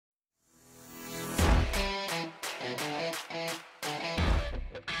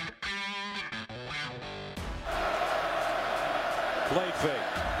Play fake.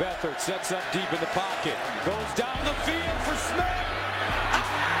 Beathard sets up deep in the pocket. Goes down the field for Smith.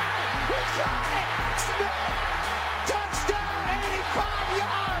 He got it! Smith! Touchdown! 85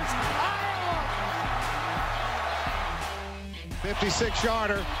 yards! Iowa!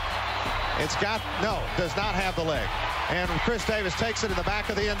 56-yarder. Does not have the leg. And Chris Davis takes it in the back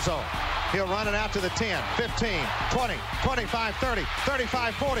of the end zone. He'll run it out to the 10, 15, 20, 25, 30,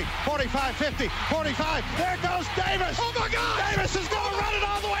 35, 40, 45, 50, 45. There goes Davis. Oh, my God. Davis is going to run it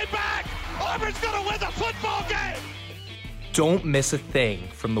all the way back. Auburn's going to win the football game. Don't miss a thing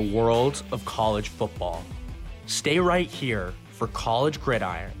from the world of college football. Stay right here for College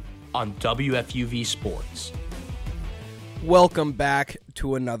Gridiron on WFUV Sports. Welcome back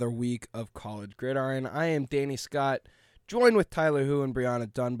to another week of College Gridiron. I am Danny Scott, joined with Tyler Hu and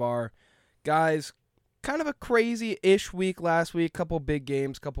Brianna Dunbar. Guys, kind of a crazy-ish week last week. Couple big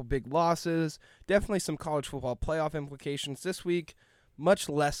games, couple big losses. Definitely some college football playoff implications this week. Much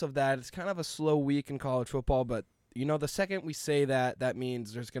less of that. It's kind of a slow week in college football, but you know, the second we say that, that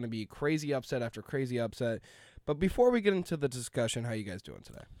means there's going to be crazy upset after crazy upset. But before we get into the discussion, how you guys doing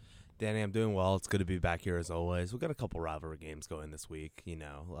today? Danny, I'm doing well. It's good to be back here as always. We've got a couple rivalry games going this week,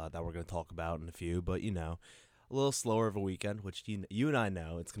 that we're going to talk about in a few. But, a little slower of a weekend, which you and I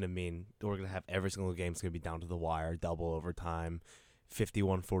know it's going to mean we're going to have every single game is going to be down to the wire, double overtime,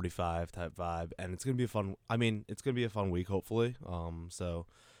 51-45 type vibe. And it's going to be it's going to be a fun week, hopefully. So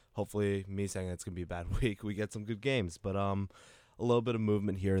hopefully, me saying it's going to be a bad week, we get some good games. But a little bit of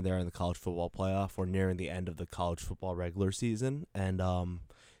movement here and there in the college football playoff. We're nearing the end of the college football regular season. And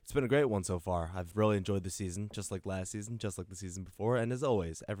it's been a great one so far. I've really enjoyed the season, just like last season, just like the season before. And as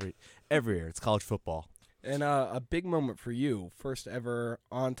always, every year, it's college football. And a big moment for you, first ever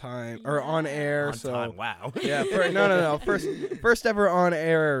on time or on air. On time, wow. Yeah, no. First ever on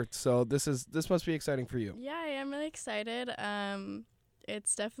air. So this must be exciting for you. Yeah, I am really excited.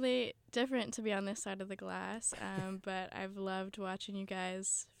 It's definitely different to be on this side of the glass. But I've loved watching you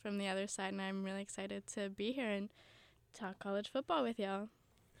guys from the other side, and I'm really excited to be here and talk college football with y'all.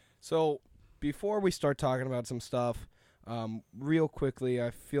 So before we start talking about some stuff, real quickly, I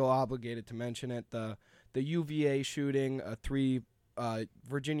feel obligated to mention it. The UVA shooting, 3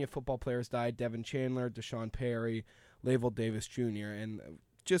 Virginia football players died: Devin Chandler, Deshaun Perry, Layville Davis Jr. And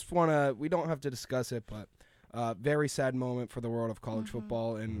we don't have to discuss it, but very sad moment for the world of college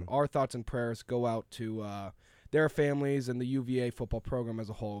football. And our thoughts and prayers go out to their families and the UVA football program as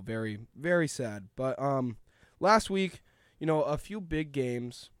a whole. Very, very sad. But last week, a few big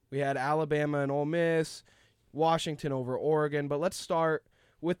games. We had Alabama and Ole Miss, Washington over Oregon. But let's start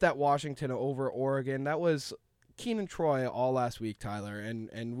with that Washington over Oregon. That was Keenan Troy all last week, Tyler,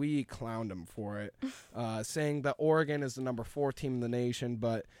 and we clowned him for it, saying that Oregon is the number 4 team in the nation.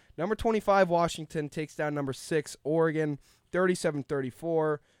 But number 25, Washington, takes down number 6, Oregon,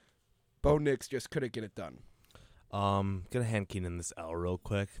 37-34. Bo Nix just couldn't get it done. Gonna hand Keenan this L real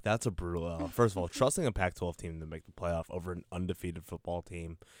quick. That's a brutal L. First of all, trusting a Pac-12 team to make the playoff over an undefeated football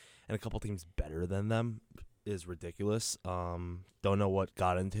team and a couple teams better than them is ridiculous. Don't know what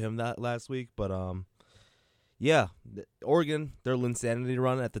got into him that last week, but Oregon, their Linsanity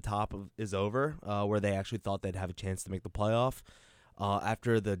run at the top is over, where they actually thought they'd have a chance to make the playoff.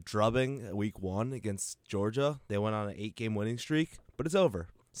 After the drubbing week 1 against Georgia, they went on an 8-game winning streak, but it's over.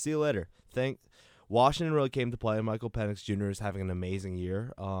 See you later. Washington really came to play. Michael Penix Jr. is having an amazing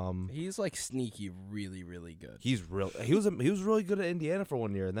year. He's like sneaky, really, really good. He was really good at Indiana for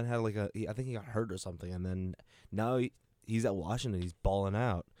 1 year, and then had I think he got hurt or something, and then now he's at Washington. He's balling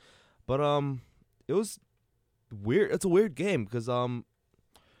out. But it was weird. It's a weird game because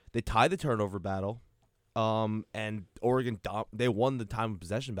they tied the turnover battle, and Oregon they won the time of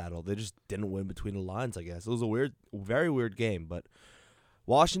possession battle. They just didn't win between the lines. I guess it was a very weird game, but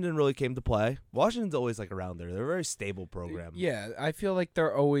Washington really came to play. Washington's always around there. They're a very stable program. Yeah, I feel like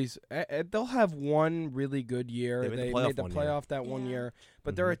they're always they'll have one really good year. They made the playoff that 1 year,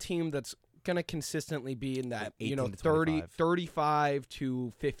 but they're a team that's going to consistently be in that 35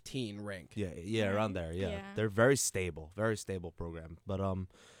 to 15 rank. Yeah, around there. Yeah. They're very stable program. But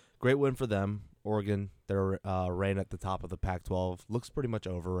great win for them. Oregon, their reign at the top of the Pac-12 looks pretty much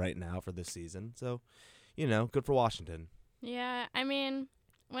over right now for this season. So, good for Washington. Yeah, I mean,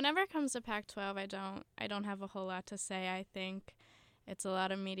 whenever it comes to Pac-12, I don't have a whole lot to say. I think it's a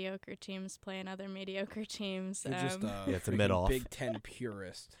lot of mediocre teams playing other mediocre teams. You're just it's a mid-off. Big Ten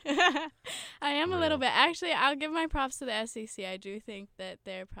purist. I am a little bit. Actually, I'll give my props to the SEC. I do think that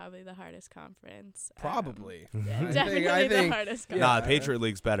they're probably the hardest conference. Probably. Definitely I think the hardest conference. Nah, the Patriot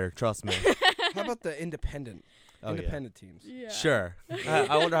League's better. Trust me. How about the independent teams? Yeah. Sure.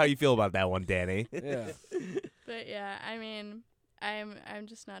 I wonder how you feel about that one, Danny. Yeah. But yeah, I mean, I'm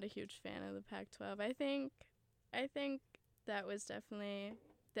just not a huge fan of the Pac-12. I think that was definitely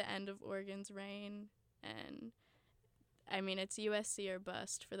the end of Oregon's reign, and I mean it's USC or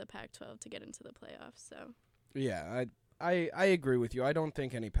bust for the Pac-12 to get into the playoffs. So Yeah, I agree with you. I don't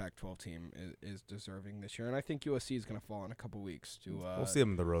think any Pac-12 team is deserving this year, and I think USC is going to fall in a couple weeks to. We'll see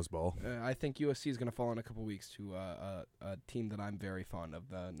them in the Rose Bowl. I think USC is going to fall in a couple weeks to a team that I'm very fond of,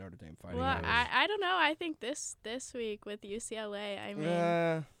 the Notre Dame Fighting well, Irish. I don't know. I think this week with UCLA, I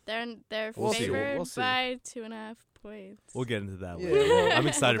mean they're We'll see. favored We'll see. by 2.5 points. We'll get into that Yeah, later. we'll- I'm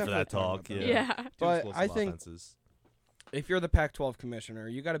excited we'll for that definitely talk. talk about Yeah. Yeah. Two But explosive I think- offenses. If you're the Pac-12 commissioner,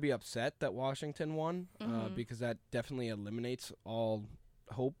 you got to be upset that Washington won Mhm. because that definitely eliminates all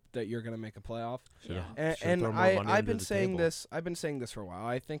hope that you're going to make a playoff. Should've- Yeah. should've And thrown more money I've into been the saying table. this. I've been saying this for a while.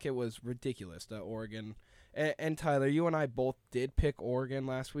 I think it was ridiculous that Oregon and Tyler, you and I both did pick Oregon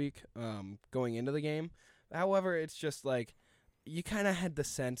last week, going into the game. However, it's just like you kind of had the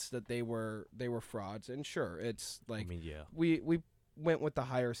sense that they were frauds. And sure, it's like I mean, yeah. we went with the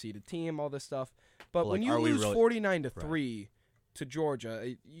higher seeded team, all this stuff. But But, when like, you are we lose really- 49-3 to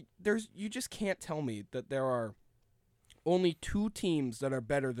Georgia, you just can't tell me that there are only two teams that are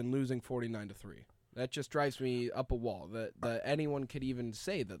better than losing 49-3. That just drives me up a wall. That anyone could even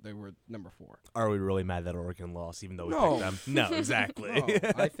say that they were number 4. Are we really mad that Oregon lost, even though we No. picked them? No, exactly. No,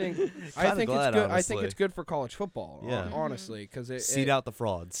 I think Kinda it's glad, good. I think honestly. it's good for college football. Yeah. Honestly, because it Seed out the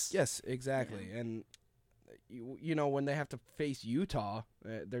frauds. Yes, exactly. And you know when they have to face Utah,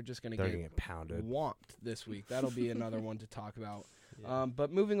 they're just going to They're get gonna get pounded. whomped this week. That'll be another one to talk about. Yeah.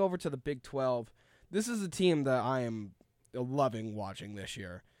 But moving over to the Big 12, this is a team that I am loving watching this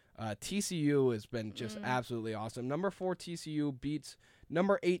year. TCU has been just absolutely awesome. Number 4 TCU beats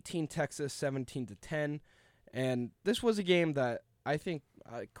number 18 Texas 17-10, and this was a game that I think.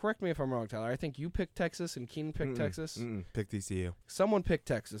 Correct me if I'm wrong, Tyler. I think you picked Texas and Keenan picked Texas. Pick TCU. Someone picked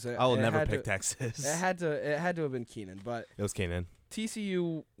Texas. I will never pick Texas. It had to have been Keenan, but It was Kanan.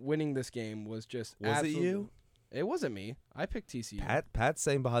 TCU winning this game was just. Was it absolute- you? It wasn't me. I picked TCU. Pat's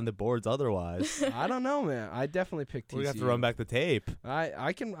saying behind the boards otherwise. I don't know, man. I definitely picked TCU. We have to run back the tape.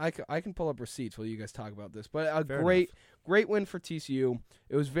 I can pull up receipts while you guys talk about this. But a Fair great win for TCU.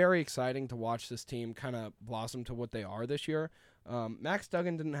 It was very exciting to watch this team kind of blossom to what they are this year. Max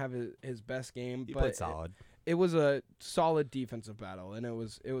Duggan didn't have his best game, He but played solid. it was a solid defensive battle, and it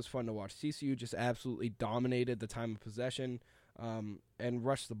was fun to watch. TCU just absolutely dominated the time of possession, and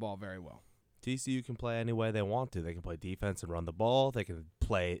rushed the ball very well. TCU can play any way they want to. They can play defense and run the ball. They can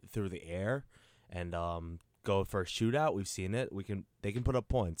play through the air and go for a shootout. We've seen it. They can put up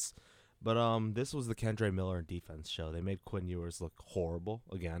points. But this was the Kendre Miller and defense show. They made Quinn Ewers look horrible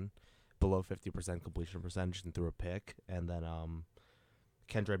again, below 50% completion percentage and threw a pick. And then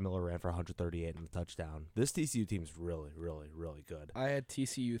Kendre Miller ran for 138 and a touchdown. This TCU team's really, really, really good. I had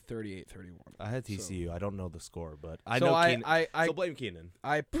TCU 38-31. I had TCU. I don't know the score, but I So know I- Keenan. I- So blame Keenan.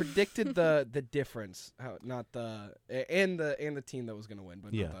 I predicted the difference, not the and the team that was going to win,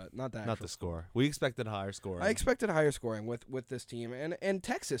 but Yeah. not the Not actual the score. We expected a higher score. I expected higher scoring with this team, and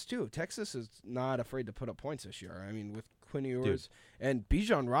Texas too. Texas is not afraid to put up points this year. I mean, with Quinn Ewers and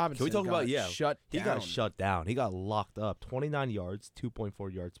Bijan Robinson. Can we talk about shut He down. got shut down. He got locked up. 29 yards, 2.4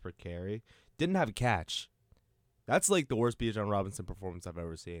 yards per carry. Didn't have a catch. That's like the worst Bijan Robinson performance I've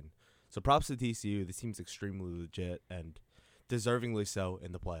ever seen. So props to TCU. This team's extremely legit and deservingly so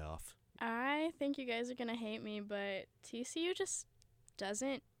in the playoff. I think you guys are going to hate me, but TCU just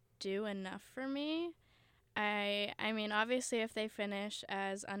doesn't do enough for me. I mean, obviously, if they finish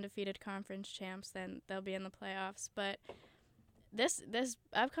as undefeated conference champs, then they'll be in the playoffs. But this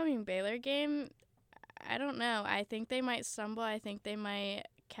upcoming Baylor game, I don't know. I think they might stumble. I think they might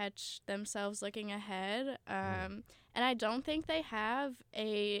catch themselves looking ahead. And I don't think they have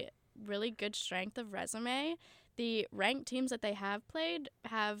a really good strength of resume. The ranked teams that they have played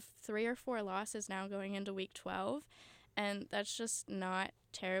have 3 or 4 losses now going into week 12, and that's just not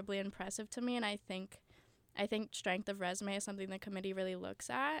terribly impressive to me. And I think strength of resume is something the committee really looks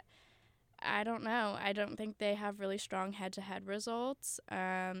at. I don't know. I don't think they have really strong head-to-head results,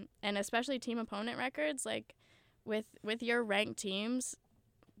 and especially team opponent records. Like with your ranked teams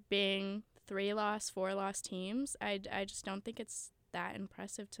being 3-loss, 4-loss teams, I just don't think it's that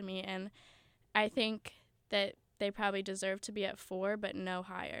impressive to me. And I think that they probably deserve to be at 4, but no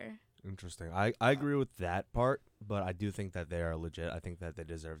higher. Interesting. I agree with that part. but I do think that they are legit. I think that they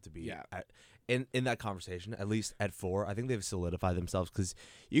deserve to be Yeah. in that conversation, at least at 4. I think they've solidified themselves because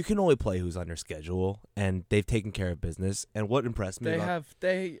you can only play who's on your schedule, and they've taken care of business. And what impressed me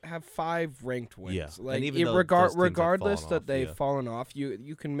They have 5 ranked wins. Yeah, and Like even though those teams have regardless fallen that off, they've yeah. fallen off,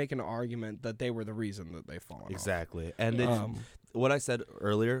 you can make an argument that they were the reason that they've fallen exactly, and Yeah. what I said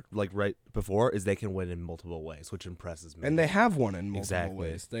earlier, like right before, is they can win in multiple ways, which impresses me. off. And they have won in multiple Exactly.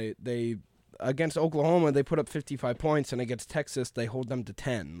 ways. They against Oklahoma they put up 55 points, and against Texas they hold them to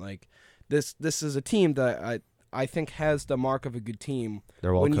 10. Like this is a team that I think has the mark of a good team.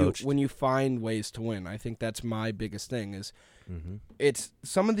 They're well coached. When you find ways to win. I think that's my biggest thing is Mm-hmm. it's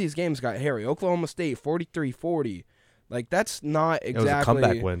some of these games got hairy. Oklahoma State 43-40. Like that's not It exactly was a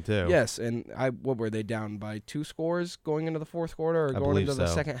comeback win too. Yes, and what were they down by 2 scores going into the fourth quarter or I going believe into the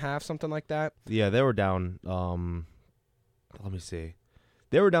so. second half, something like that? Yeah, they were down. Let me see.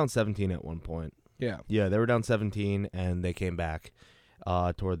 They were down 17 at one point. Yeah. Yeah, they were down 17, and they came back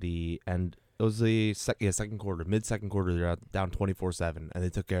toward the end. It was the second quarter, mid-second quarter. They're down 24-7, and they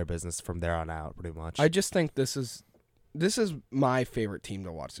took care of business from there on out, pretty much. I just think this is my favorite team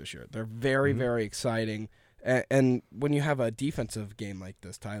to watch this year. They're very, Mhm. very exciting. And when you have a defensive game like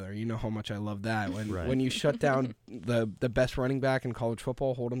this, Tyler, you know how much I love that. When Right. when you shut down the best running back in college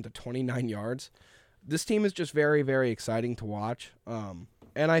football, hold him to 29 yards, this team is just very, very exciting to watch.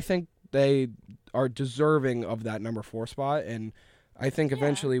 And I think they are deserving of that number 4 spot. And I think Yeah.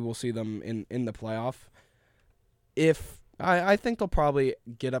 eventually we'll see them in the playoff. I think they'll probably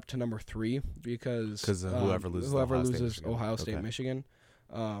get up to number 3 because 'Cause of whoever loses Ohio State, Michigan. Ohio State, Okay. Michigan.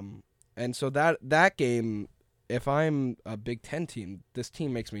 And so that game, if I'm a Big Ten team, this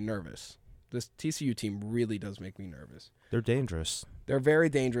team makes me nervous. This TCU team really does make me nervous. They're dangerous. They're very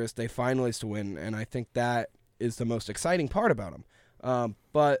dangerous. They find ways to win, and I think that is the most exciting part about them.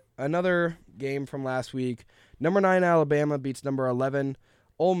 But another game from last week, number 9 Alabama beats number 11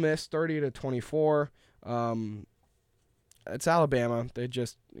 Ole Miss 30-24. It's Alabama. They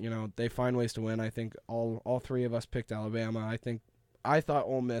just they find ways to win. I think all 3 of us picked Alabama. I thought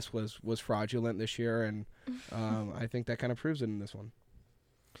Ole Miss was fraudulent this year, and I think that kind of proves it in this one.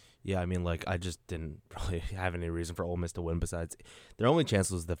 Yeah, I mean, like, I just didn't really have any reason for Ole Miss to win besides their only chance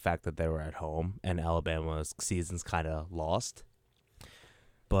was the fact that they were at home, and Alabama's season's kind of lost.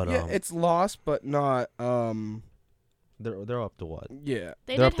 But Yeah, it's lost, but not. they're up to what? Yeah,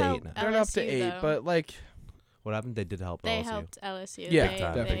 They They're did up to help 8 now. they're up to LSU, 8, though. but like. What happened? They did help They LSU. helped LSU. Yeah, they, big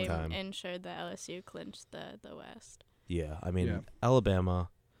time, they big time. ensured that LSU clinched the West. Yeah, I mean, Yeah. Alabama,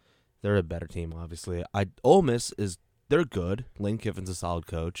 they're a better team, obviously. Ole Miss they're good. Lane Kiffin's a solid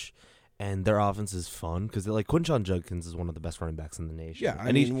coach, and their offense is fun because like Quinshon Judkins is one of the best running backs in the nation. Yeah, I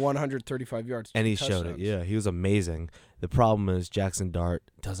and mean 135 yards. and he 2 showed it. touchdowns. Yeah, he was amazing. The problem is Jackson Dart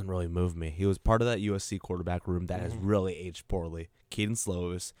doesn't really move me. He was part of that USC quarterback room that has really aged poorly. Keaton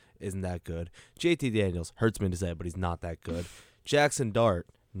Slovis isn't that good. JT Daniels hurts me to say, but he's not that good. Jackson Dart,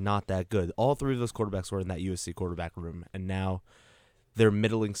 not that good. All 3 of those quarterbacks were in that USC quarterback room, and now they're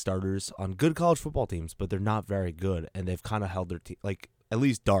middling starters on good college football teams, but they're not very good, and they've kind of held their team. Like, at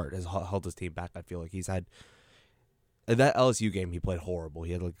least Dart has held his team back. I feel like he's had in that LSU game, he played horrible.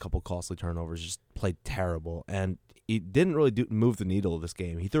 He had like a couple costly turnovers, just played terrible, and he didn't really move the needle this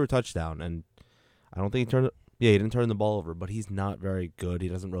game. He threw a touchdown, and I don't think he turned. Yeah, he didn't turn the ball over, but he's not very good. He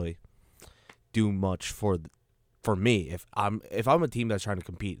doesn't really do much for me. If I'm a team that's trying to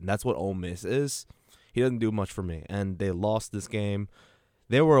compete, and that's what Ole Miss is, he doesn't do much for me. And they lost this game.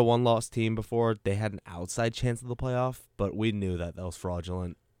 They were a 1-loss team before. They had an outside chance of the playoff, but we knew that was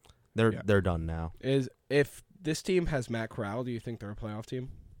fraudulent. They're done now. If this team has Matt Corral, do you think they're a playoff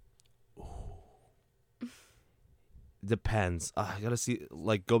team? Depends. I gotta see.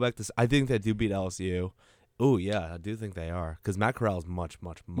 Like, go back to. I think they do beat LSU. Oh yeah, I do think they are because Matt Corral is much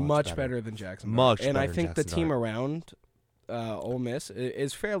better than Jackson. Much and I better than think the Jackson team Dart. around Ole Miss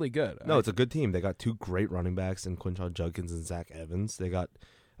is fairly good. No, it's a good team. They got 2 great running backs in Quinshon Judkins and Zach Evans. They got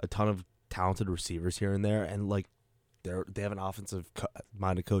a ton of talented receivers here and there, and like they have an offensive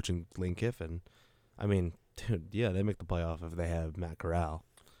minded coach in Lane Kiffin. I mean, dude, yeah, they make the playoff if they have Matt Corral.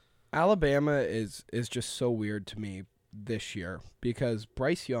 Alabama is just so weird to me this year because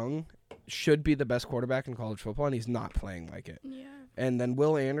Bryce Young should be the best quarterback in college football, and he's not playing like it. Yeah. And then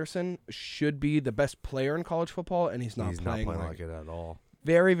Will Anderson should be the best player in college football, and he's not playing like it at all.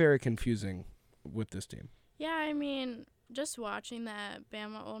 Very, very confusing with this team. Yeah, I mean, just watching that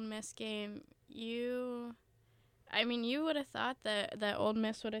Bama Ole Miss game, you would have thought that Ole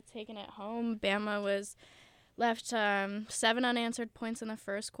Miss would have taken it home. Bama was left 7 unanswered points in the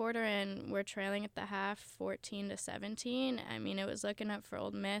first quarter, and we're trailing at the half 14-17. I mean, it was looking up for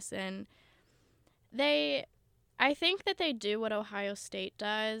Ole Miss, and I think that they do what Ohio State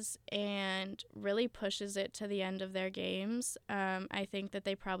does and really pushes it to the end of their games. I think that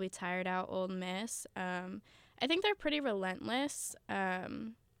they probably tired out Ole Miss. I think they're pretty relentless,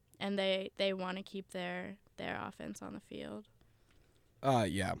 and they want to keep their offense on the field.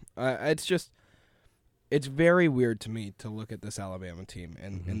 Yeah. It's very weird to me to look at this Alabama team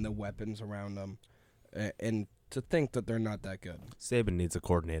and the weapons around them, and to think that they're not that good. Saban needs a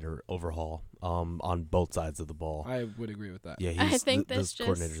coordinator overhaul on both sides of the ball. I would agree with that. Yeah, I think those this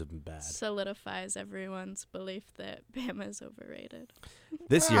coordinators just have been bad. solidifies everyone's belief that Bama is overrated.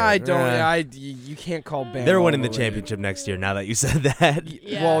 This year, I don't. You can't call Bama. they're winning the overrated. championship next year. Now that you said that,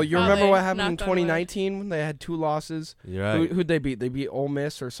 Yeah, Well, you remember probably. what happened in Knock on wood. 2019 when they had 2 losses? you're right. Who'd they beat? They beat Ole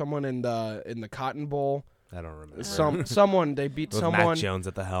Miss or someone in the Cotton Bowl. I don't remember. Someone they beat With someone. Mac Jones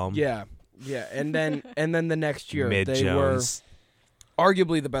at the helm. Yeah, and then the next year Mid they Jones. were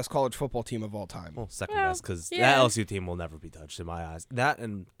arguably the best college football team of all time. Well, second Well, best because yeah. that LSU team will never be touched in my eyes. That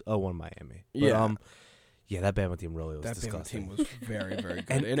and 0-1 Miami. But, Yeah. yeah, that Bama team really was That Bama disgusting. team was very, very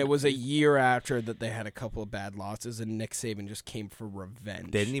good. And it was a year after that they had a couple of bad losses, and Nick Saban just came for revenge.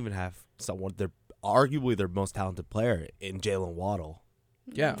 They didn't even have someone. They're arguably their most talented player in Jalen Waddle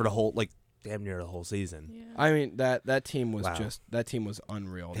Yeah. for the whole damn near the whole season. Yeah. I mean, that team was Wow.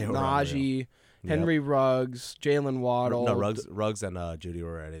 unreal. They were Najee, Henry Ruggs, Jalen Waddle. No, Ruggs and Judy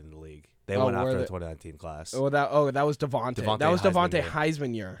were already in the league. They Oh, went were after they? the 2019 class. That was Devontae. Devontae That was Devontae Heisman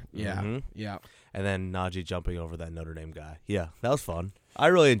Heisman year. Yeah. Mhm. Yeah. And then Najee jumping over that Notre Dame guy. Yeah, that was fun. I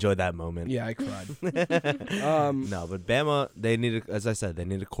really enjoyed that moment. Yeah, I cried. No, but Bama, they need, as I said, they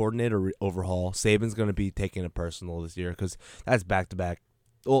need a coordinator overhaul. Saban's going to be taking it personal this year because that's back-to-back.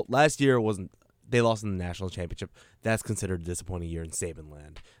 Well, last year wasn't. They lost in the national championship. That's considered a disappointing year in Saban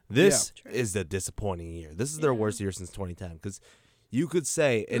land. This Yeah. is the disappointing year. This is their Yeah. worst year since 2010 because you could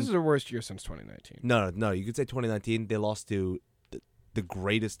say. This is the worst year since 2019. No. You could say 2019 they lost to the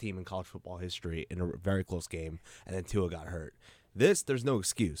greatest team in college football history in a very close game, and then Tua got hurt. There's no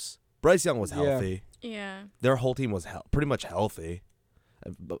excuse. Bryce Young was healthy. Yeah. Their whole team was pretty much healthy,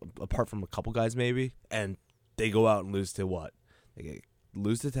 apart from a couple guys maybe, and they go out and lose to what? They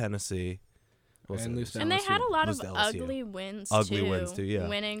lose to Tennessee. And lose to And they LSU. had a lot Lose of to LSU. ugly wins Ugly wins too, yeah.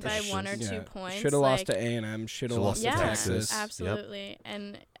 Winning by 1 or 2 points. Should have lost like- to A&M. Should have Should've lost to yeah, Texas. absolutely.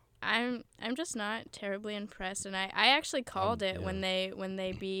 And I'm just not terribly impressed. And I actually called it yeah. when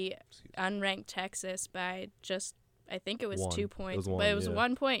they beat unranked Texas by just, I think it was 2 points. one, But it was yeah.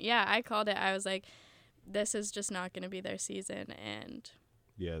 1 point. Yeah, I called it. I was like, this is just not going to be their season. And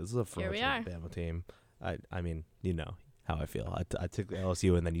Yeah, this is a Here we fraudulent Bama team. I mean, you know how I feel. I took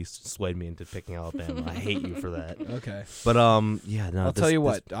LSU and then you swayed me into picking Alabama. I hate you for that. Okay. But yeah, no. I'll tell you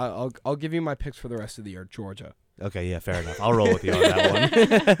what. I'll give you my picks for the rest of the year. Georgia. Okay, yeah, fair enough. I'll roll with you on that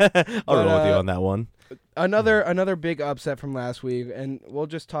one. I'll roll with you on that one. Another big upset from last week, and we'll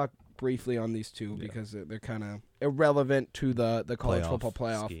just talk briefly on these two because they're kind of irrelevant to the college football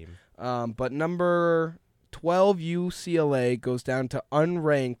playoff. scheme. But number 12 UCLA goes down to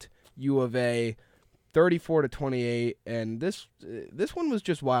unranked U of A, 34-28, and this one was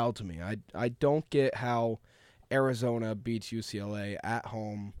just wild to me. I don't get how Arizona beats UCLA at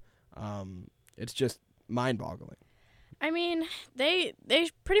home. It's just mind-boggling. I mean, they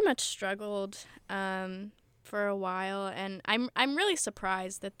pretty much struggled for a while, and I'm really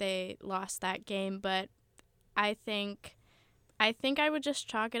surprised that they lost that game. But I think I would just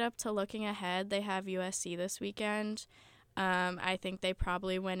chalk it up to looking ahead. They have USC this weekend. I think they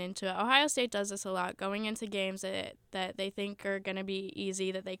probably went into it. Ohio State does this a lot, going into games that they think are going to be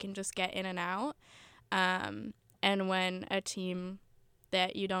easy, that they can just get in and out. And when a team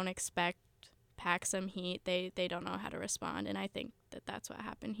that you don't expect pack some heat, they don't know how to respond, and I think that's what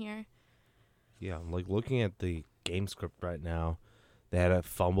happened here. Yeah, I'm like looking at the game script right now. They had a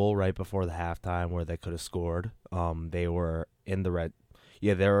fumble right before the halftime where they could have scored. They were in the red.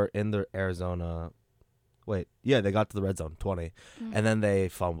 Yeah, they were in the Arizona. Wait, yeah, they got to the red zone 20, and then they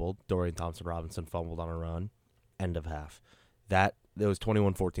fumbled. Dorian Thompson-Robinson fumbled on a run. End of half. It was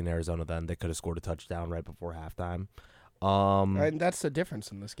 21-14 Arizona. Then they could have scored a touchdown right before halftime. And that's the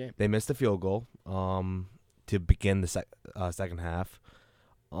difference in this game. They missed a field goal to begin the second half.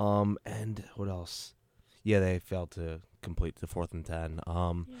 And what else? Yeah, they failed to complete the 4th and 10.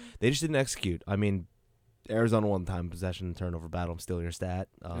 They just didn't execute. I mean, Arizona won time possession turnover battle. I'm stealing your stat.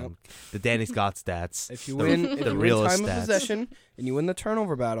 The Danny Scott stats. If you the- win, the if you win realist time of stats. possession and you win the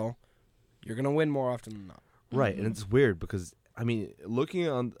turnover battle, you're gonna win more often than not. Right, and it's weird because I mean, looking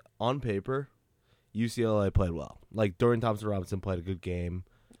on paper, UCLA played well. Like Dorian Thompson-Robinson played a good game.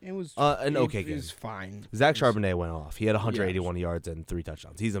 It was an okay It game. was fine. Zach It was- Charbonnet went off. He had 181 yards and 3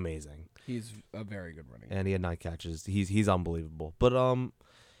 touchdowns. He's amazing. He's a very good running. And he had 9 catches. He's unbelievable. But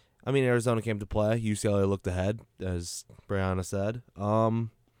I mean, Arizona came to play. UCLA looked ahead, as Brianna said.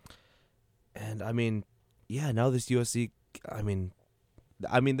 And I mean, yeah, now this USC. I mean,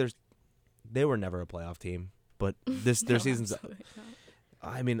 they were never a playoff team, but their season's. Absolutely not.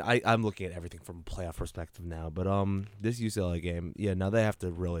 I mean, I'm looking at everything from a playoff perspective now, but this UCLA game, yeah, now they have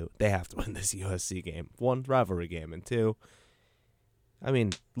to win this USC game. 1, rivalry game, and 2, I mean,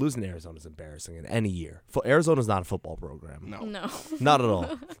 losing to Arizona is embarrassing in any year. Arizona's not a football program. No. Not at all.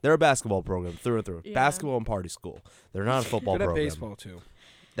 They're a basketball program through and through. Yeah. Basketball and party school. They're not a football Good at program. baseball too.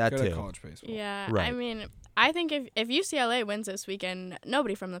 That Good at too. college baseball. Yeah, Right. I mean, I think if UCLA wins this weekend,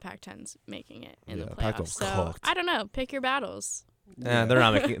 nobody from the Pac-10's making it in the Yeah, playoffs. Pac-12's So cooked. I don't know. Pick your battles. They're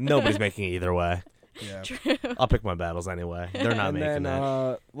not making. Nobody's making it either way. Yeah. True. I'll pick my battles anyway. They're not And making then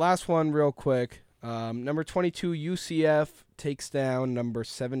it. last one, real quick. Number 22 UCF takes down number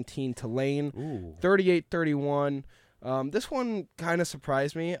 17 Tulane, Ooh. 38-31. This one kind of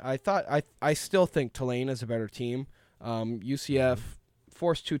surprised me. I still think Tulane is a better team. UCF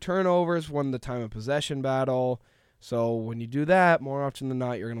forced 2 turnovers, won the time of possession battle. So when you do that, more often than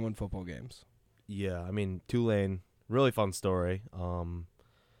not, you're going to win football games. Yeah, I mean Tulane, really fun story.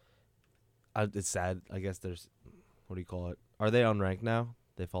 It's sad. I guess there's, what do you call it? Are they unranked now?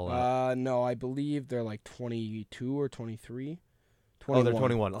 They fall out. No, I believe they're like 22 or 23. Oh, they're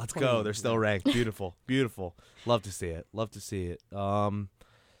 21. Let's 21, go. They're still yeah. ranked. Beautiful. Beautiful. Love to see it. Love to see it.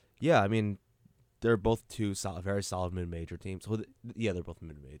 Yeah, I mean, they're both two very solid mid-major teams. Well, yeah, they're both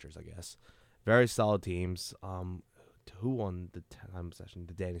mid-majors, I guess. Very solid teams. Who won the time session?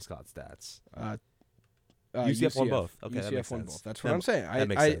 The Danny Scott stats. UCF won both. Okay, that UCF makes won sense. both. That's what I'm saying. That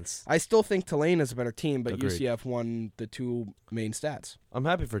makes sense. I still think Tulane is a better team, but Agreed. UCF won the 2 main stats. I'm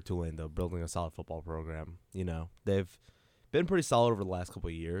happy for Tulane, though, building a solid football program. You know, they've been pretty solid over the last couple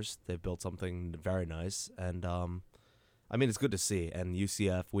of years. They've built something very nice, and I mean, it's good to see. And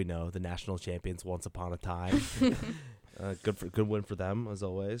UCF, we know, the national champions once upon a time. Good win for them, as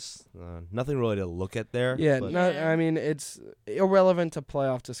always. Nothing really to look at there. Yeah, but I mean, it's irrelevant to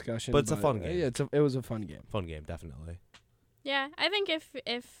playoff discussion. But it's a fun game. Yeah, it was a fun game. Fun game, definitely. Yeah, I think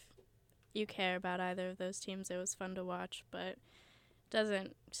if you care about either of those teams, it was fun to watch, but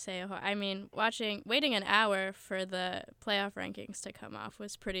doesn't say a whole. I mean, waiting an hour for the playoff rankings to come off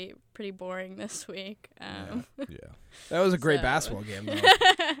was pretty boring this week. Yeah. That was a great So- basketball game, though.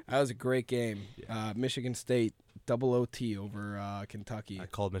 That was a great game. Michigan State double OT over Kentucky. I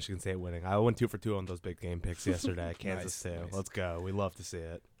called Michigan State winning. I went 2 for 2 on those big game picks yesterday. Kansas Nice, too. nice. Let's go. We love to see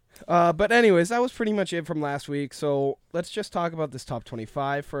it. But anyways, that was pretty much it from last week. So let's just talk about this top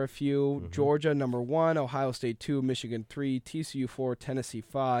 25 for a few. Mhm. Georgia, number 1. Ohio State, 2. Michigan, 3. TCU, 4. Tennessee,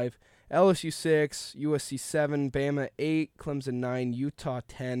 5. LSU, 6. USC, 7. Bama, 8. Clemson, 9. Utah,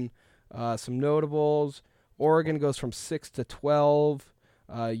 10. Some notables. Oregon goes from 6 to 12.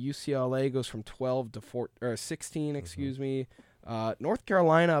 UCLA goes from 12 to 16, excuse me. North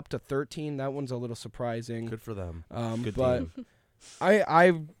Carolina up to 13. That one's a little surprising. Good for them. Good But team.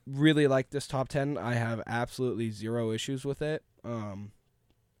 I really like this top 10. I have absolutely zero issues with it.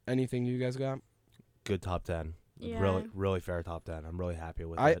 Anything you guys got? Good top 10. Yeah. Really fair top 10. I'm really happy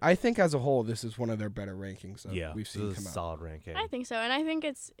with I, it. I think as a whole, this is one of their better rankings that Yeah, we've this seen is come a out. solid ranking. I think so, and I think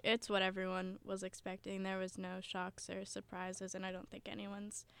it's what everyone was expecting. There was no shocks or surprises, and I don't think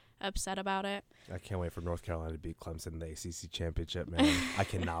anyone's upset about it. I can't wait for North Carolina to beat Clemson in the ACC championship, man. I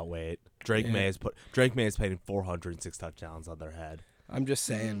cannot wait. Drake Yeah. May is putting 406 touchdowns on their head. I'm just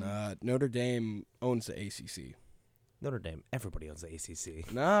saying, Notre Dame owns the ACC. Notre Dame, everybody owns the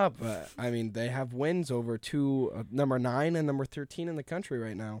ACC. Nah, but I mean they have wins over number 9 and number 13 in the country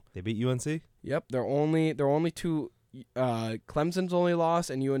right now. They beat UNC? Yep, they're only 2. Clemson's only loss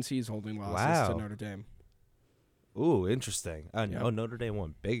and UNC's holding losses to Wow. Notre Dame. Ooh, interesting. Yep. Notre Dame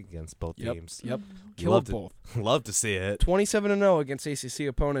won big against both Yep. teams. Yep, Love killed to- both. Love to see it. 27-0 against ACC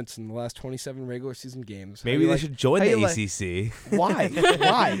opponents in the last 27 regular season games. Maybe they should join how the you like- ACC. Why?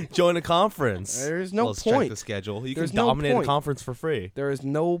 Why? Join a conference. There's no Let's check point. the schedule. You There's can no dominate point. a conference for free. There is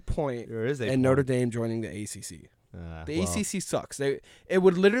no point There is a in point. Notre Dame joining the ACC. The Well, ACC sucks. It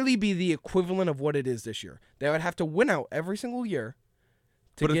would literally be the equivalent of what it is this year. They would have to win out every single year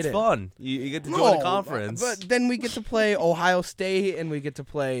to but get it's in. fun. You get to join No, a conference. But then we get to play Ohio State and we get to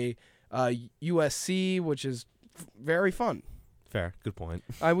play USC, which is very fun. Fair. Good point.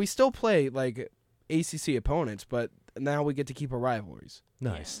 We still play like ACC opponents, but now we get to keep our rivalries.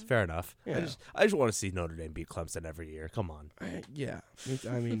 Nice. Yeah. Fair enough. Yeah. I just want to see Notre Dame beat Clemson every year. Come on. Yeah,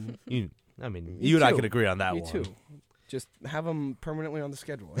 I mean, You Me and I too. can agree on that me one. too. Just have them permanently on the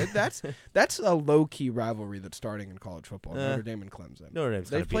schedule. That's a low key rivalry that's starting in college football. Notre Dame and Clemson. Notre Dame's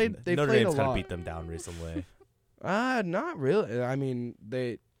They've kind played of a lot. beat them down recently. Not really. I mean,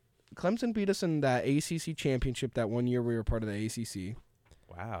 Clemson beat us in that ACC championship that one year we were part of the ACC,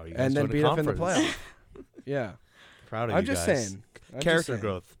 Wow, you guys and then joined a beat us in the conference. playoff. Yeah, Proud of I'm you just guys. saying. Character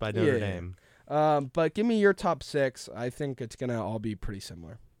growth by Notre Yeah. Dame. But give me your top 6. I think it's gonna all be pretty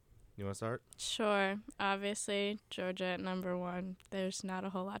similar. You want to start? Sure. Obviously, Georgia at number 1. There's not a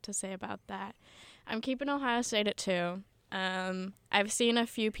whole lot to say about that. I'm keeping Ohio State at 2. I've seen a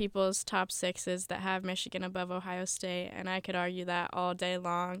few people's top 6s that have Michigan above Ohio State, and I could argue that all day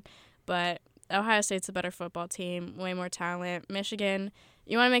long. But Ohio State's a better football team, way more talent. Michigan,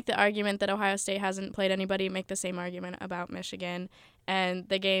 you want to make the argument that Ohio State hasn't played anybody, make the same argument about Michigan. And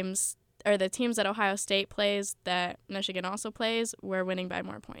the games or the teams that Ohio State plays that Michigan also plays, we're winning by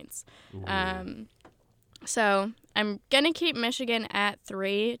more points. So I'm going to keep Michigan at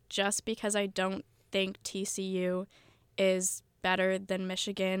 3 just because I don't think TCU is better than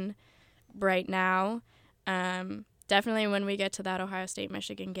Michigan right now. Definitely when we get to that Ohio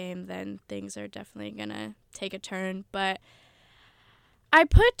State-Michigan game, then things are definitely going to take a turn. But I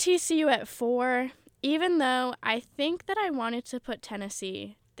put TCU at 4, even though I think that I wanted to put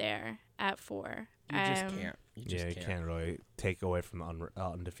Tennessee there at 4. You just can't. You can't really take away from the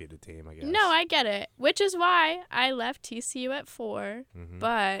undefeated team, I guess. No, I get it, which is why I left TCU at 4,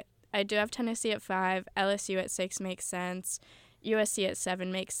 but I do have Tennessee at 5, LSU at 6 makes sense, USC at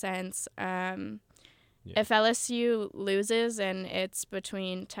 7 makes sense. If LSU loses and it's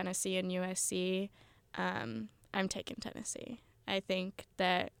between Tennessee and USC, I'm taking Tennessee. I think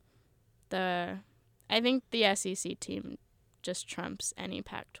the SEC team just trumps any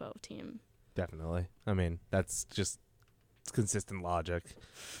Pac-12 team. Definitely. I mean, that's just consistent logic.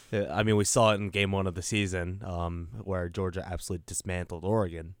 I mean, we saw it in game 1 of the season where Georgia absolutely dismantled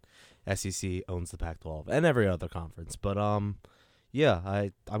Oregon. SEC owns the Pac-12 and every other conference. But, yeah,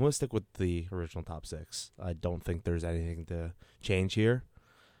 I'm going to stick with the original top 6. I don't think there's anything to change here.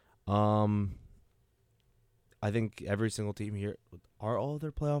 I think every single team here, are all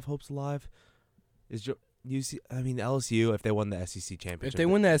their playoff hopes alive? LSU, if they won the SEC championship. If they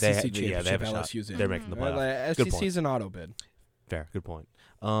win the SEC championship, they have a shot. LSU's in. They're making the playoff. Good SEC's an auto bid. Fair, good point.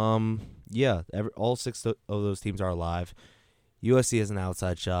 Yeah, all 6 of those teams are alive. USC has an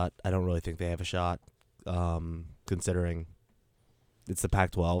outside shot. I don't really think they have a shot, considering it's the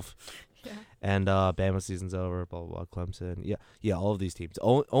Pac-12. Yeah. And Bama season's over, blah, blah, blah, Clemson. Yeah, all of these teams.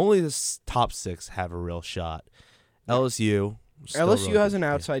 Only the top 6 have a real shot. LSU has an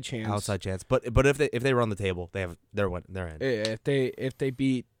outside chance. Outside chance. But if they run the table, they're in. If they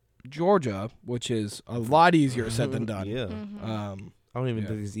beat Georgia, which is a lot easier said than done. Yeah. I don't even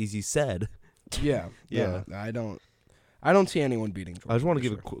think it's easy said. Yeah. Yeah. No, I don't see anyone beating Georgia. I just want to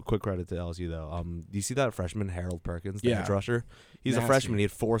give a quick credit to LSU, though. Do you see that freshman, Harold Perkins, the Yeah. edge rusher? He's Nasty. a freshman. He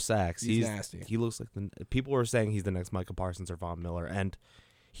had 4 sacks. He's nasty. He looks like people were saying he's the next Micah Parsons or Von Miller, and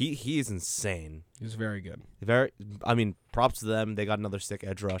he is insane. He's very good. Props to them. They got another sick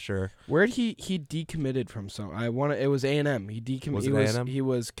edge rusher. Where he decommitted from? It was A&M. He decommitted. Was it A&M? He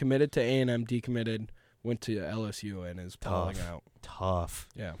was committed to A&M, decommitted, went to LSU, and is balling out. Tough.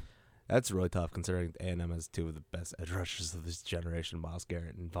 Yeah. That's really tough considering A&M has 2 of the best edge rushers of this generation, Myles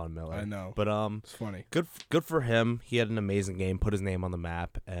Garrett and Von Miller. I know. But It's funny. good for him. He had an amazing game, put his name on the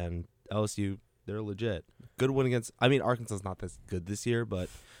map, and LSU, they're legit. Good win against. Arkansas's not this good this year, but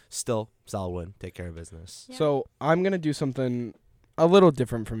still solid win. Take care of business. Yeah. So I'm gonna do something a little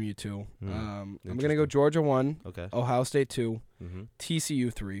different from you two. I'm gonna go Georgia 1, Okay. Ohio State 2, Mm-hmm.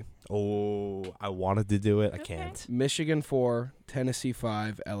 TCU 3, Oh, I wanted to do it. I Okay. can't. Michigan 4, Tennessee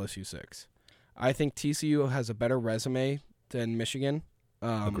 5, LSU 6. I think TCU has a better resume than Michigan.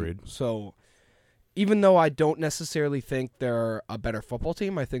 Agreed. So even though I don't necessarily think they're a better football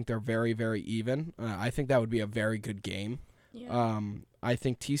team, I think they're very, very even. I think that would be a very good game. Yeah. I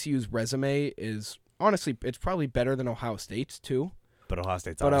think TCU's resume is honestly, it's probably better than Ohio State's too. But Ohio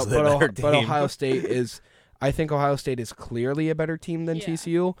State's But obviously a better team. Ohio State is. I think Ohio State is clearly a better team than Yeah.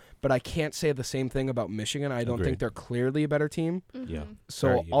 TCU, but I can't say the same thing about Michigan. I don't Agreed. think they're clearly a better team. Yeah. So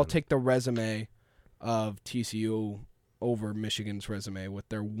Very I'll even. take the resume of TCU over Michigan's resume with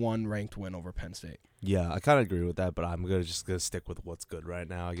their 1 ranked win over Penn State. Yeah, I kind of agree with that, but I'm just gonna stick with what's good right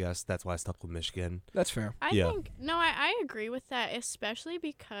now. I guess that's why I stuck with Michigan. That's fair I agree with that, especially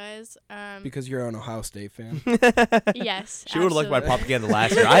because because you're an Ohio State fan. yes. She would have liked my absolutely. propaganda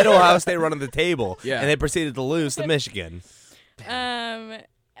last year. I had Ohio State running the table, Yeah. and they proceeded to lose to Michigan.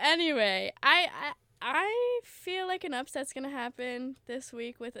 Anyway, I feel like an upset's gonna happen this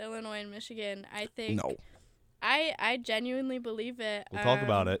week with Illinois and Michigan. I think. No. I genuinely believe it. We'll talk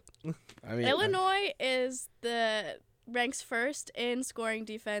about it. I mean, Illinois ranks first in scoring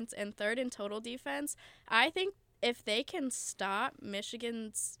defense and third in total defense. I think if they can stop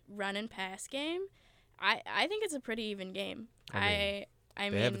Michigan's run and pass game, I think it's a pretty even game. I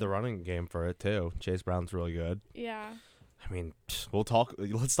mean, they have the running game for it too. Chase Brown's really good. Yeah. I mean,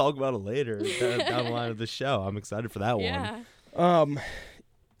 let's talk about it later down the line of the show. I'm excited for that one.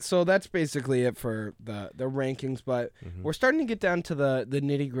 So that's basically it for the rankings, but we're starting to get down to the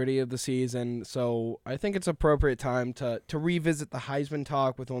nitty-gritty of the season, so I think it's appropriate time to revisit the Heisman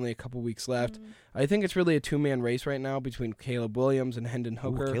talk with only a couple weeks left. I think it's really a two-man race right now between Caleb Williams and Hendon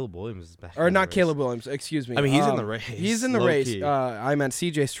Hooker. Ooh, Caleb Williams is back. Or not Caleb Williams, excuse me. I mean, he's in the race. He's in the race. I meant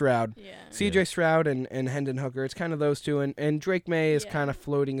C.J. Stroud. Yeah. C.J. Stroud and Hendon Hooker. It's kind of those two, and Drake May is kind of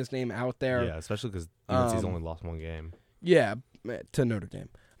floating his name out there. Yeah, especially because UNC's only lost one game. Yeah, to Notre Dame.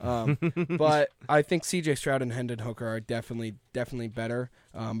 But I think C.J. Stroud and Hendon Hooker are definitely better.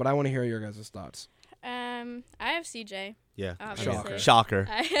 But I want to hear your guys' thoughts. I have CJ. Yeah, Obviously. Shocker.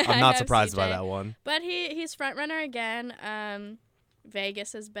 I'm not have surprised by CJ. that one. But he's front runner again.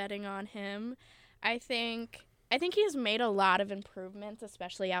 Vegas is betting on him. I think he's made a lot of improvements,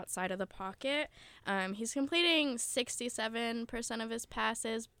 especially outside of the pocket. He's completing 67% of his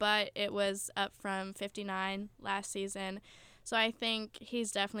passes, but it was up from 59 last season. So I think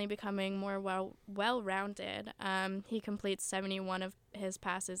he's definitely becoming more well-rounded. He completes 71 of his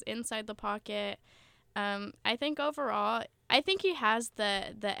passes inside the pocket. I think overall, I think he has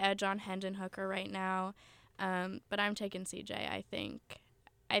the edge on Hendon Hooker right now. But I'm taking CJ. I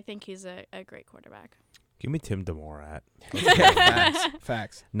think he's a great quarterback. Give me Tim DeMorat.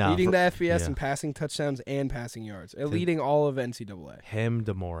 Facts. No, leading the FBS in passing touchdowns and passing yards. Leading all of NCAA. Him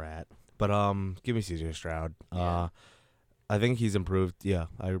DeMorat. But give me CJ Stroud. Yeah. I think he's improved. Yeah,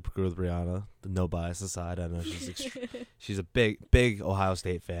 I agree with Brianna. No bias aside, I know she's a big Ohio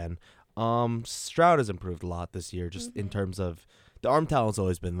State fan. Stroud has improved a lot this year, just in terms of the arm talent's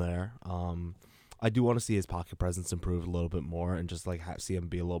always been there. I do want to see his pocket presence improve a little bit more, and just like see him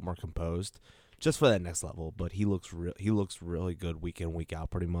be a little more composed, just for that next level. But he looks really good week in, week out,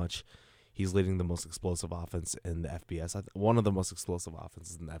 pretty much. He's leading the most explosive offense in the FBS. One of the most explosive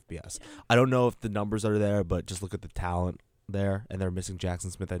offenses in the FBS. I don't know if the numbers are there, but just look at the talent there, and they're missing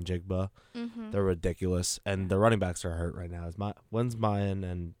Jackson Smith and Jigba. They're ridiculous, and the running backs are hurt right now. When's Mayan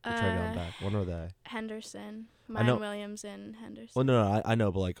and Trevion back? When are they? Henderson, Mayan Williams, and Henderson. Well, no, I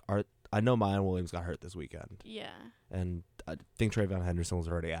know, but like I know Mayan Williams got hurt this weekend. Yeah. And I think Trevion Henderson was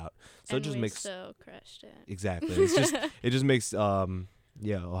already out, so and it just we makes still crushed it. Exactly. It just makes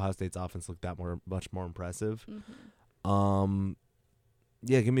Ohio State's offense look much more impressive.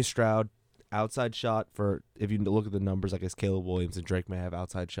 Give me Stroud. Outside shot for, if you look at the numbers, I guess Caleb Williams and Drake may have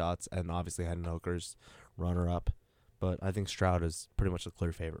outside shots, and obviously Hendon Hooker's runner-up. But I think Stroud is pretty much the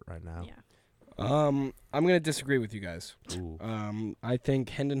clear favorite right now. Yeah. I'm going to disagree with you guys. Ooh. I think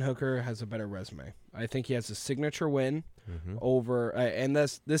Hendon Hooker has a better resume. I think he has a signature win over, and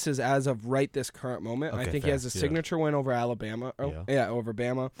this is as of this current moment. Okay, I think fair. he has a signature win over Alabama. Over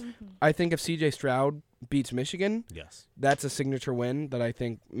Bama. Mm-hmm. I think if C.J. Stroud beats Michigan, Yes. that's a signature win that I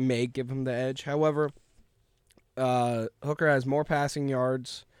think may give him the edge. However, Hooker has more passing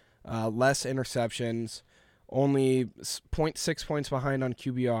yards, less interceptions, only 0.6 points behind on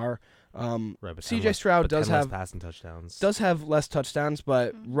QBR. Right, but C.J. Stroud does have passing touchdowns. Does have less touchdowns,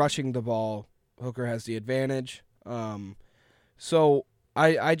 but rushing the ball, Hooker has the advantage. So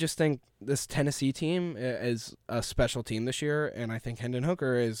I just think this Tennessee team is a special team this year, and I think Hendon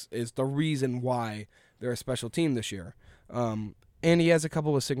Hooker is the reason why they're a special team this year. And he has a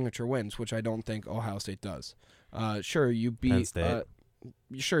couple of signature wins, which I don't think Ohio State does. Sure, you beat Penn State.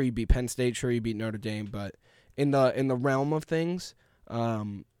 Sure, you beat Penn State. Sure, you beat Notre Dame. But in the realm of things,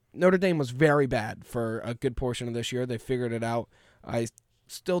 Notre Dame was very bad for a good portion of this year. They figured it out. I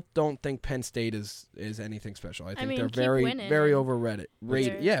still don't think Penn State is anything special. I think they're very overrated.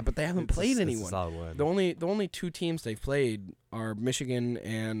 Yeah, but they haven't played anyone. It's a solid win. The only two teams they've played are Michigan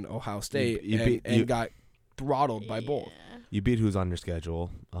and Ohio State, you got throttled by both. You beat who's on your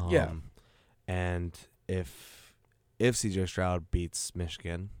schedule. Yeah. And if C.J. Stroud beats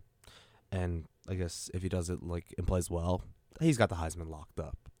Michigan, and I guess if he does it and plays well, he's got the Heisman locked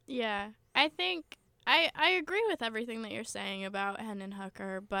up. Yeah, I think I agree with everything that you're saying about Hendon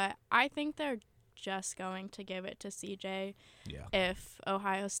Hooker, but I think they're just going to give it to CJ if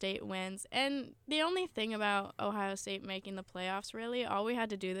Ohio State wins. And the only thing about Ohio State making the playoffs, really, all we had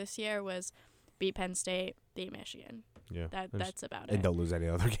to do this year was beat Penn State, beat Michigan. Yeah, that's about it. And don't lose any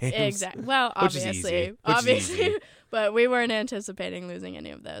other games. Exactly. Well, Which is easy. obviously, but we weren't anticipating losing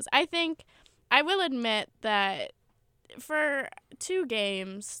any of those. I think I will admit that for 2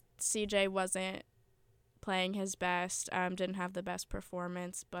 games, CJ wasn't playing his best, didn't have the best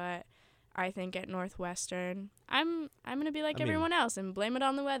performance, but I think at Northwestern, I'm going to be like everyone else and blame it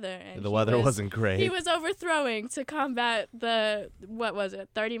on the weather. And the weather wasn't great. He was overthrowing to combat the,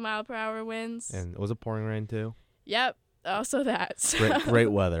 30-mile-per-hour winds. And was it pouring rain too? Yep, also that.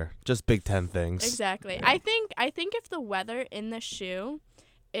 Great weather. Just Big Ten things. Exactly. Yeah. I think if the weather in the shoe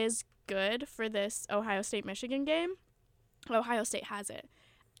is good for this Ohio State-Michigan game, Ohio State has it.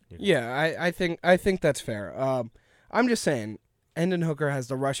 Yeah, I think that's fair. I'm just saying, Hendon Hooker has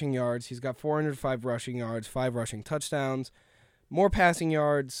the rushing yards. He's got 405 rushing yards, 5 rushing touchdowns, more passing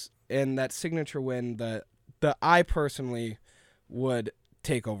yards, and that signature win that I personally would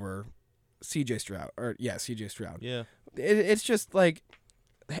take over CJ Stroud. CJ Stroud. Yeah. It's just like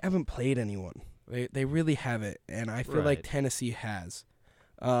they haven't played anyone. They really haven't, and I feel like Tennessee has.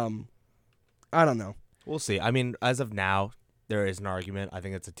 I don't know. We'll see. I mean, as of now, there is an argument. I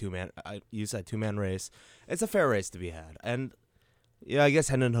think it's a you said 2-man race. It's a fair race to be had. And yeah, I guess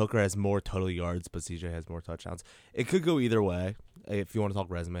Hendon Hooker has more total yards, but CJ has more touchdowns. It could go either way. If you want to talk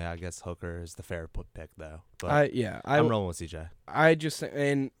resume, I guess Hooker is the fair pick, though. But I'm rolling with CJ. I just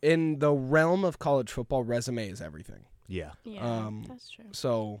in the realm of college football, resume is everything. Yeah. Yeah, that's true.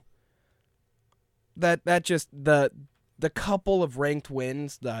 So that just the couple of ranked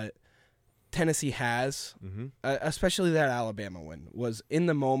wins that Tennessee has, especially that Alabama win, was in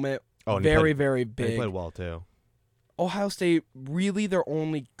the moment very big. He played well too. Ohio State, really their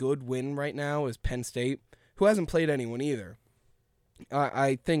only good win right now is Penn State, who hasn't played anyone either.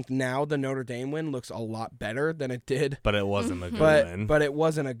 I think now the Notre Dame win looks a lot better than it did. But it wasn't a good win. But it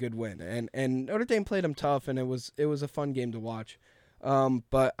wasn't a good win. And Notre Dame played them tough, and it was a fun game to watch.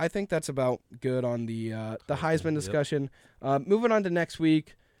 But I think that's about good on the Heisman discussion. Moving on to next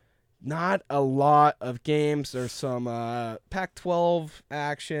week, not a lot of games. There's some Pac-12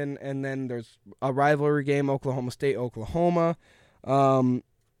 action, and then there's a rivalry game, Oklahoma State, Oklahoma.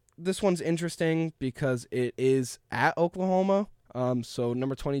 This one's interesting because it is at Oklahoma. So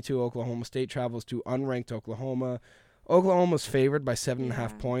number 22, Oklahoma State, travels to unranked Oklahoma. Oklahoma's favored by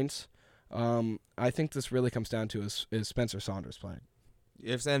 7.5 points. I think this really comes down to is Spencer Sanders playing.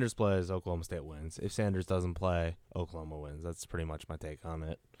 If Sanders plays, Oklahoma State wins. If Sanders doesn't play, Oklahoma wins. That's pretty much my take on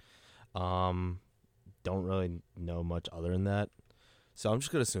it. Don't really know much other than that. So I'm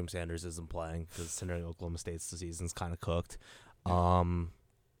just going to assume Sanders isn't playing because considering Oklahoma State's season's kind of cooked.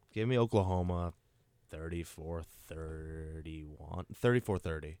 Give me Oklahoma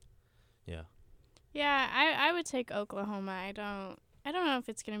 34-30. Yeah. Yeah, I would take Oklahoma. I don't know if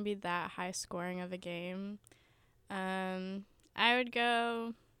it's going to be that high scoring of a game. I would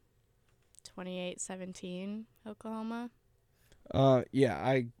go 28-17 Oklahoma. Yeah,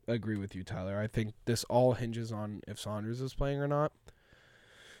 I agree with you, Tyler. I think this all hinges on if Saunders is playing or not.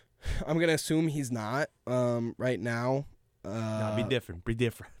 I'm going to assume he's not right now. No, be different,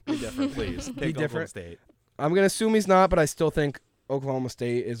 please. Pick Oklahoma State. I'm going to assume he's not, but I still think Oklahoma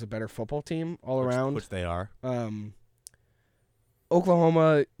State is a better football team around. Which they are.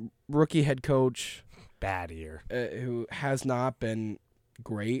 Oklahoma, rookie head coach. Bad year. Who has not been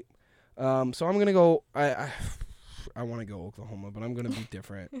great. So I'm going to go... I want to go Oklahoma, but I'm going to be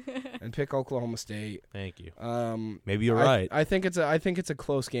different and pick Oklahoma State. Thank you. Maybe you're right. I think it's a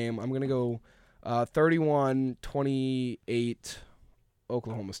close game. I'm going to go 31-28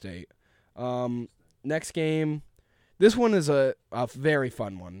 Oklahoma State. Next game, this one is a very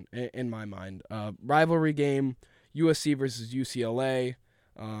fun one in my mind. Rivalry game, USC versus UCLA.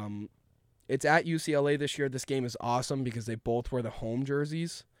 It's at UCLA this year. This game is awesome because they both wear the home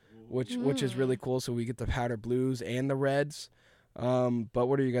jerseys, which is really cool. So we get the powder blues and the reds. But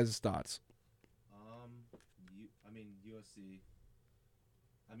what are you guys' thoughts?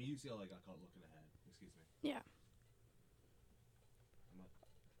 UCLA got caught looking ahead. Excuse me. Yeah.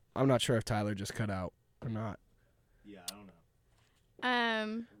 I'm not sure if Tyler just cut out or not. Yeah, I don't know.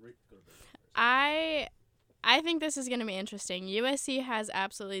 I think this is going to be interesting. USC has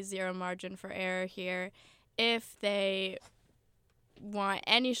absolutely zero margin for error here if they want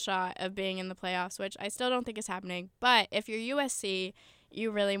any shot of being in the playoffs, which I still don't think is happening. But if you're USC,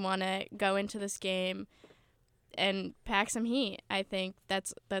 you really want to go into this game and pack some heat. I think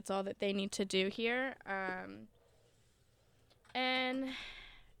that's all that they need to do here. And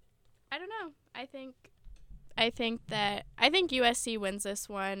I don't know. I think USC wins this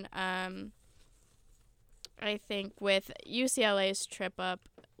one. I think with UCLA's trip up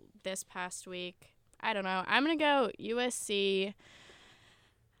this past week, I don't know. I'm going to go USC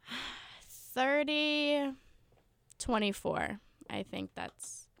 30-24. I think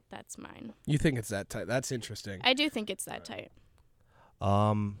that's that's mine. You think it's that tight? That's interesting. I do think it's that tight.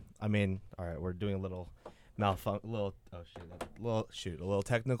 I mean, all right, we're doing a little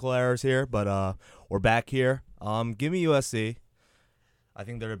technical errors here, but we're back here. Give me USC. I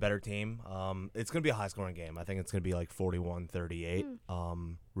think they're a better team. It's going to be a high-scoring game. I think it's going to be like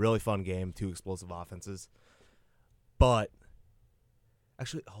 41-38. Really fun game, 2 explosive offenses. But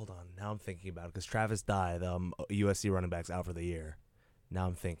actually, hold on. Now I'm thinking about it because Travis Dye, the USC running back's out for the year. Now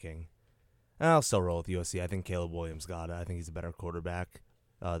I'm thinking, I'll still roll with USC. I think Caleb Williams got it. I think he's a better quarterback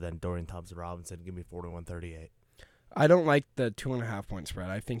than Dorian Thompson-Robinson. Give me 41-38. I don't like the 2.5-point spread.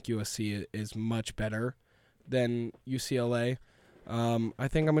 I think USC is much better than UCLA. I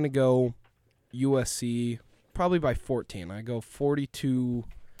think I'm going to go USC probably by 14. I go 42-28.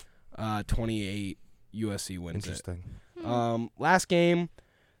 USC wins Interesting. it. Last game,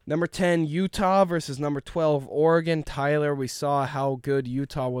 number 10 Utah versus number 12 Oregon. Tyler, we saw how good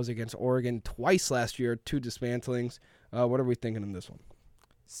Utah was against Oregon twice last year, 2 dismantlings. What are we thinking in this one?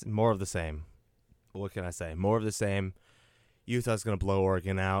 More of the same. What can I say? More of the same. Utah's going to blow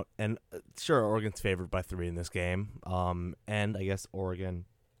Oregon out. And sure, Oregon's favored by 3 in this game. And I guess Oregon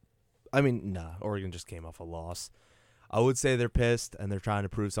just came off a loss. I would say they're pissed and they're trying to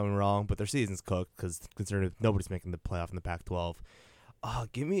prove something wrong, but their season's cooked because considering nobody's making the playoff in the Pac-12.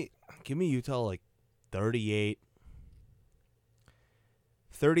 Give me Utah like 38-21.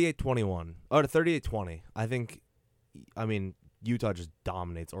 Oh, to 38-20. I mean, Utah just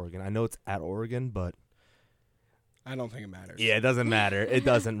dominates Oregon. I know it's at Oregon, but I don't think it matters. yeah, it doesn't matter. It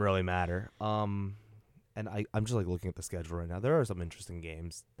doesn't really matter. And I'm just like looking at the schedule right now. There are some interesting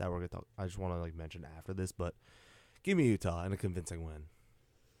games that we're gonna talk. I just want to like mention after this, but give me Utah and a convincing win.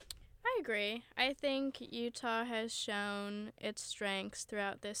 I agree. I think Utah has shown its strengths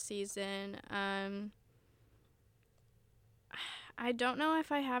throughout this season. I don't know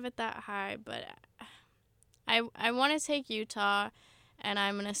if I have it that high, but I want to take Utah, and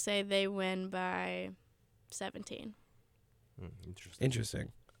I'm going to say they win by 17.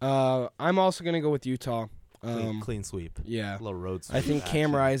 Interesting. I'm also going to go with Utah. Clean sweep. Yeah. A little road sweep. I think action.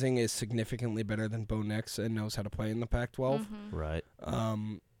 Cam Rising is significantly better than Bo Nix and knows how to play in the Pac-12. Right.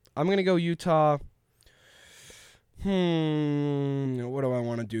 I'm going to go Utah. What do I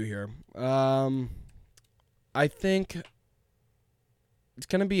want to do here? I think it's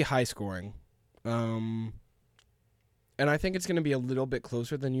going to be high scoring. And I think it's going to be a little bit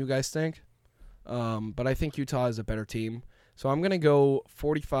closer than you guys think. But I think Utah is a better team. So I'm going to go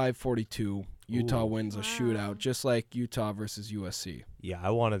 45-42. Utah wins a shootout, just like Utah versus USC. Yeah,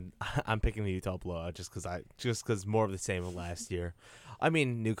 I'm picking the Utah blowout just because more of the same of last year. I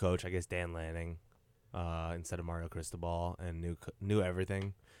mean, new coach, I guess Dan Lanning, instead of Mario Cristobal, and new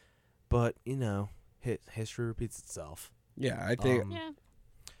everything. But history repeats itself. Yeah, I think.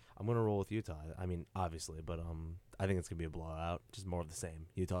 I'm gonna roll with Utah. I mean, obviously, but I think it's gonna be a blowout. Just more of the same.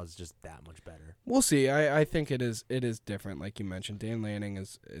 Utah is just that much better. We'll see. I think it is different, like you mentioned. Dan Lanning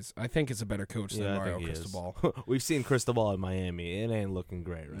is I think is a better coach than Mario Cristobal. We've seen Cristobal in Miami. It ain't looking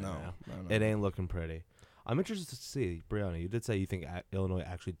great now. No. It ain't looking pretty. I'm interested to see, Brianna, you did say you think Illinois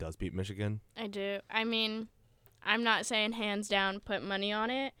actually does beat Michigan. I do. I mean, I'm not saying hands down put money on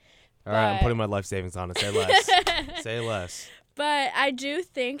it. All right, I'm putting my life savings on it. Say less. Say less. But I do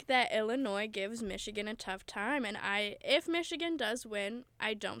think that Illinois gives Michigan a tough time, and if Michigan does win,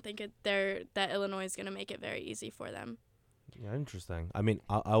 I don't think that Illinois is going to make it very easy for them. Yeah, interesting. I mean,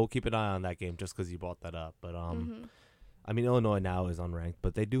 I will keep an eye on that game just because you brought that up. But I mean, Illinois now is unranked,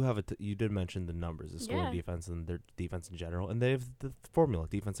 but they do have you did mention the numbers, the scoring defense, and their defense in general, and they have the formula,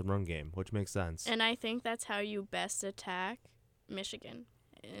 defense and run game, which makes sense. And I think that's how you best attack Michigan.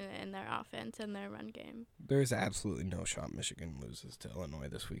 In their offense and their run game. There's absolutely no shot Michigan loses to Illinois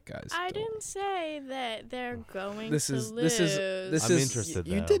this week, guys. I didn't say that they're going to lose. I'm interested.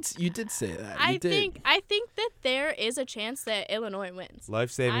 You did say that. I think that there is a chance that Illinois wins. Life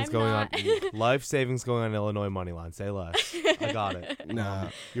savings going on Illinois money line. Say less. I got it. Nah.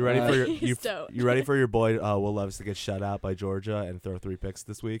 You ready for you ready for your boy Will Levis to get shut out by Georgia and throw 3 picks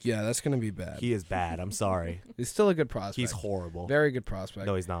this week? Yeah, that's gonna be bad. He is bad. I'm sorry. He's still a good prospect. He's horrible. Very good prospect.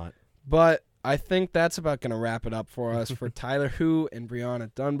 No, he's not. But I think that's about going to wrap it up for us. For Tyler Hu and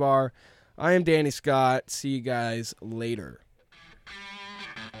Brianna Dunbar, I am Danny Scott. See you guys later.